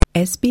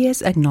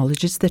SBS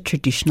acknowledges the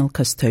traditional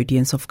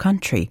custodians of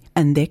country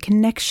and their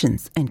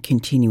connections and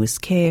continuous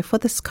care for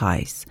the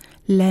skies,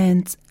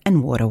 lands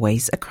and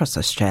waterways across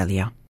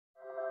Australia.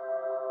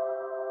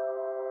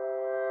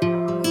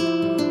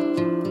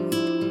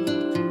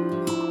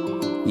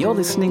 You're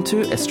listening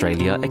to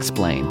Australia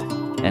Explained,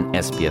 an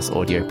SBS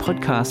audio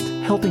podcast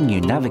helping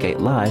you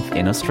navigate life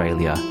in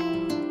Australia.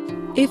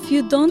 If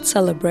you don't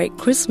celebrate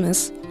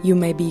Christmas, you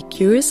may be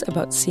curious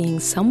about seeing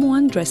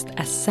someone dressed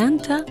as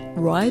Santa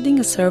riding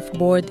a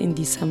surfboard in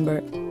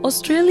December.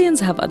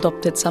 Australians have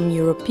adopted some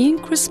European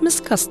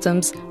Christmas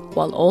customs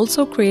while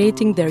also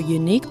creating their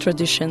unique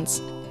traditions.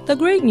 The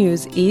great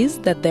news is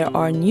that there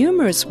are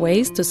numerous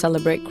ways to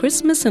celebrate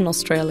Christmas in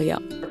Australia.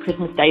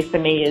 Christmas Day for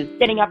me is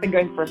getting up and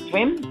going for a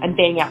swim and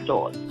being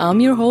outdoors. I'm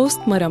your host,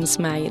 Maram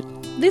Ismail.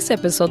 This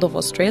episode of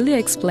Australia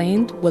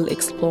Explained will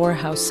explore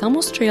how some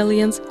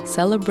Australians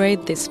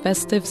celebrate this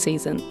festive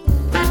season.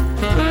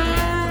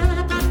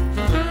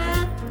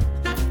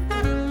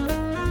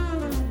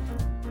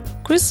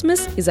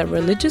 Christmas is a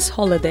religious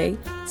holiday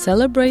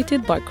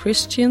celebrated by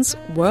Christians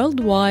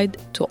worldwide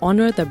to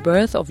honor the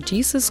birth of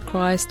Jesus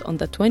Christ on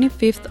the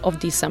 25th of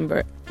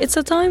December. It's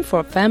a time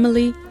for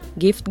family,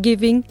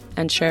 gift-giving,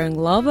 and sharing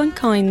love and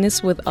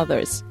kindness with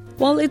others.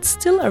 While it's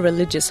still a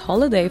religious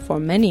holiday for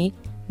many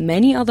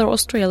other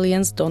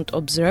Australians don't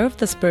observe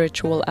the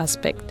spiritual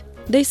aspect.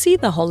 They see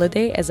the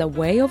holiday as a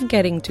way of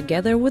getting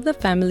together with the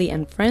family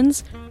and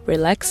friends,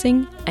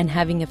 relaxing, and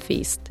having a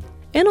feast.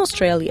 In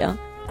Australia,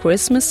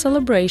 Christmas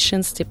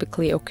celebrations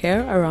typically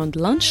occur around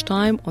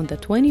lunchtime on the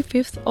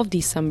 25th of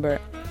December.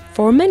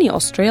 For many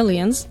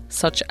Australians,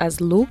 such as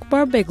Luke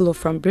Barbeglo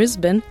from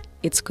Brisbane,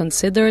 it's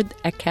considered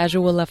a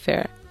casual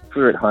affair. If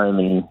we're at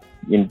home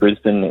in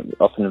Brisbane, it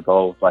often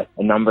involves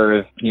a number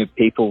of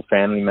people,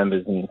 family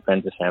members and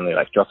friends of family,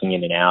 dropping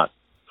in and out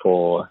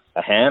for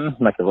a ham,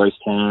 like a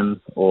roast ham,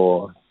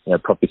 or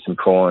probably some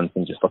prawns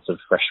and just lots of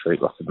fresh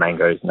fruit, lots of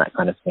mangoes and that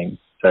kind of thing.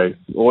 So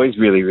always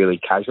really, really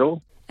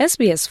casual.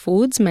 SBS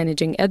Foods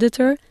managing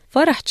editor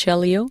Farah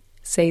Chelio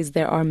says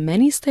there are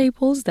many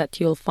staples that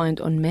you'll find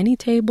on many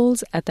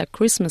tables at a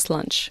Christmas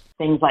lunch.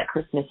 Things like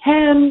Christmas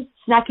ham,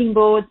 snacking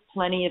boards,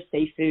 plenty of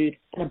seafood,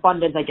 an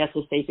abundance,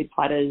 of seafood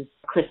platters,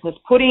 Christmas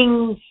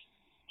puddings,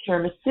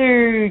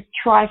 tiramisu,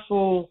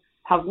 trifle,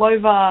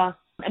 pavlova,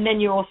 and then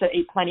you also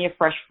eat plenty of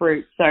fresh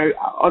fruit. So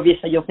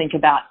obviously you'll think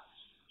about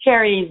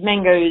cherries,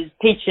 mangoes,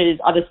 peaches,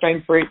 other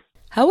stone fruit.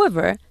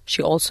 However,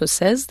 she also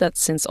says that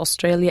since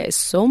Australia is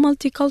so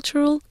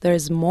multicultural, there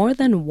is more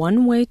than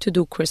one way to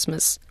do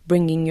Christmas.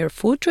 Bringing your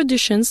food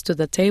traditions to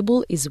the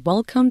table is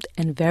welcomed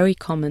and very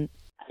common.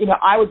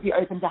 I would be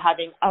open to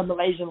having a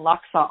Malaysian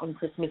laksa on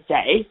Christmas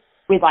Day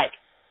with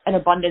an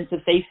abundance of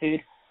seafood,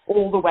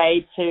 all the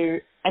way to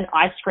an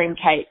ice cream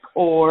cake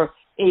or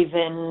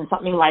even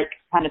something like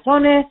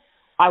panettone.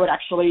 I would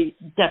actually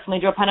definitely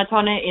do a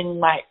panettone in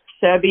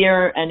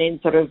Serbia and in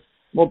sort of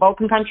more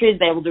Balkan countries.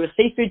 They will do a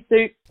seafood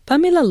soup.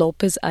 Pamela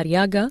Lopez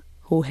Arriaga,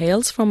 who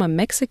hails from a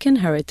Mexican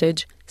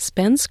heritage,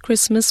 spends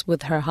Christmas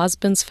with her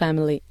husband's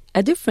family.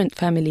 A different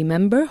family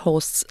member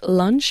hosts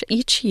lunch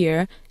each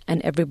year and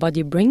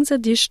everybody brings a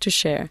dish to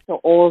share. So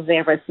all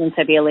their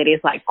responsibilities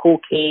like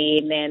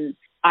cooking and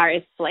are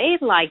split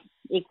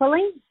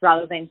equally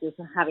rather than just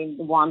having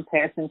one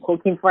person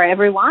cooking for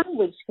everyone,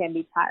 which can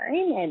be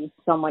tiring. And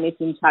someone is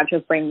in charge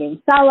of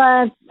bringing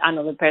salad,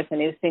 another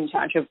person is in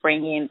charge of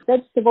bringing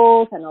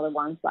vegetables, another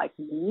one's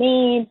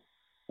meat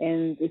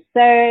and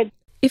dessert.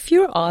 If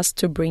you're asked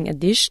to bring a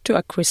dish to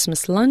a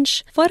Christmas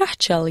lunch, Farah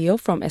Chelio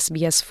from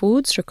SBS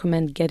Foods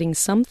recommend getting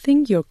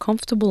something you're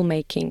comfortable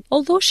making.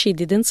 Although she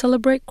didn't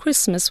celebrate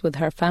Christmas with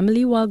her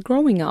family while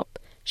growing up,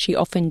 she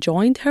often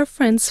joined her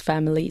friends'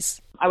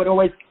 families. I would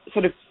always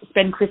sort of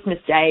spend Christmas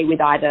Day with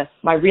either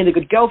my really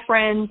good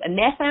girlfriends and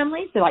their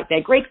families, so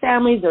their Greek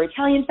families or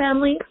Italian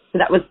families. So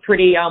that was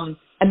pretty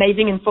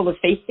amazing and full of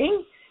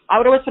feasting. I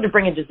would always sort of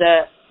bring a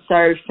dessert.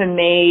 So for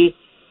me,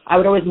 I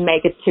would always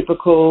make a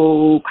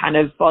typical kind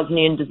of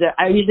Bosnian dessert.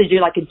 I usually do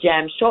a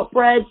jam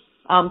shortbread,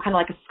 kind of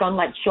like a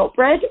scone-like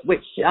shortbread,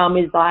 which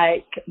is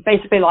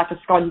basically like a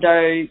scone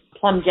dough,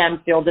 plum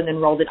jam filled and then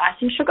rolled in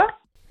icing sugar.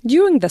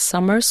 During the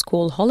summer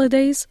school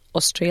holidays,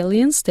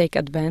 Australians take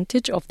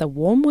advantage of the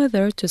warm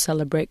weather to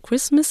celebrate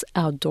Christmas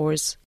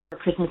outdoors.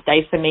 Christmas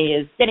Day for me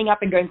is getting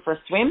up and going for a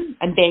swim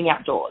and being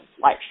outdoors.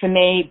 For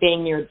me,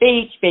 being near a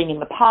beach, being in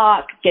the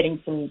park, getting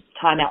some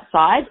time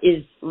outside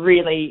is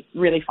really,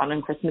 really fun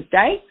on Christmas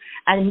Day.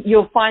 And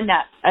you'll find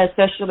that,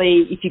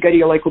 especially if you go to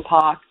your local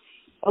park,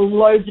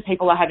 loads of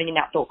people are having an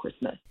outdoor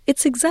Christmas.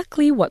 It's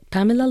exactly what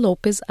Pamela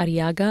Lopez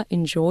Arriaga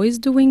enjoys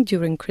doing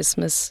during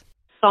Christmas.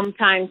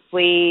 Sometimes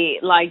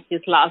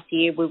just last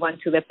year, we went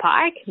to the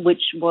park,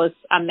 which was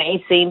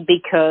amazing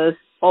because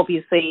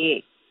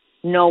obviously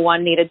no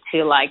one needed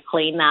to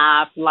clean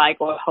up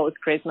or host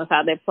Christmas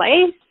at their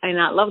place. And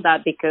I love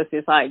that because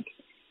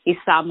it's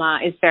summer,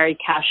 it's very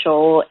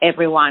casual,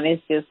 everyone is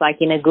just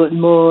in a good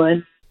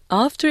mood.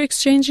 After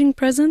exchanging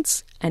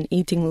presents and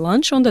eating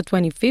lunch on the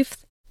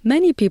 25th,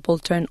 many people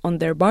turn on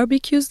their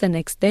barbecues the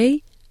next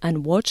day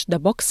and watch the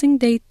Boxing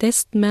Day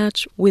Test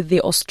match with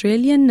the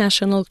Australian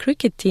national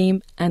cricket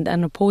team and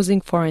an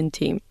opposing foreign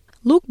team.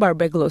 Luke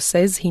Barbeglo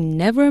says he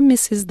never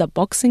misses the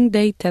Boxing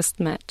Day Test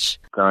match.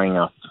 Growing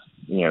up,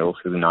 all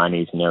through the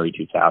 90s and early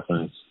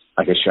 2000s,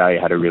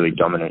 Australia had a really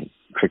dominant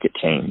cricket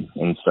team.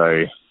 And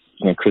so,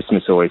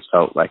 Christmas always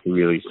felt like a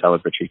really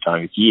celebratory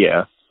time of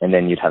year. And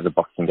then you'd have the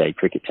Boxing Day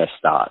cricket test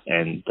start.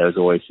 And there was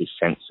always this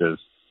sense of,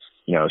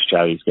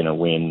 Australia's going to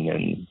win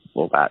and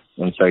all that.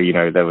 And so,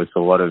 there was a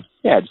lot of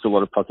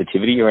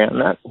positivity around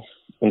that.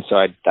 And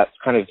so that's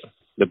kind of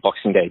the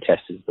Boxing Day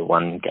test is the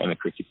one game of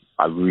cricket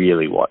I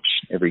really watch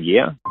every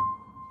year.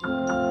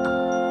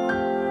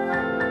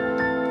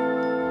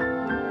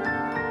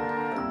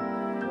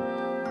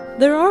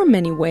 There are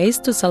many ways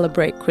to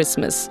celebrate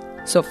Christmas,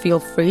 so feel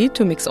free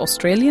to mix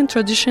Australian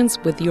traditions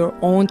with your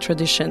own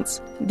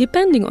traditions.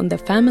 Depending on the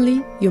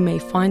family, you may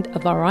find a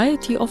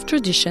variety of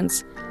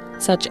traditions,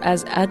 such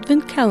as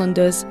Advent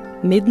calendars,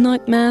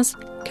 midnight mass,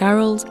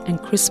 carols,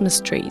 and Christmas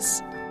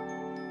trees.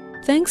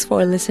 Thanks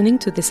for listening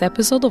to this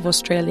episode of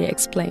Australia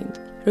Explained,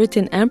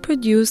 written and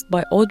produced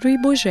by Audrey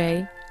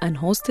Bourget and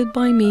hosted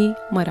by me,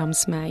 Maram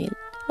Ismail.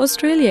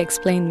 Australia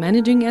Explained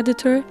managing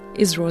editor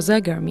is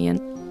Rosa Germian.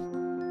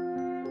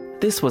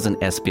 This was an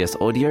SBS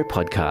audio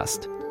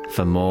podcast.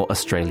 For more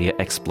Australia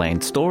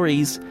Explained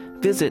stories,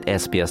 visit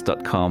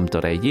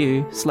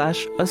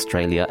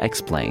sbs.com.au/Australia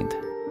Explained.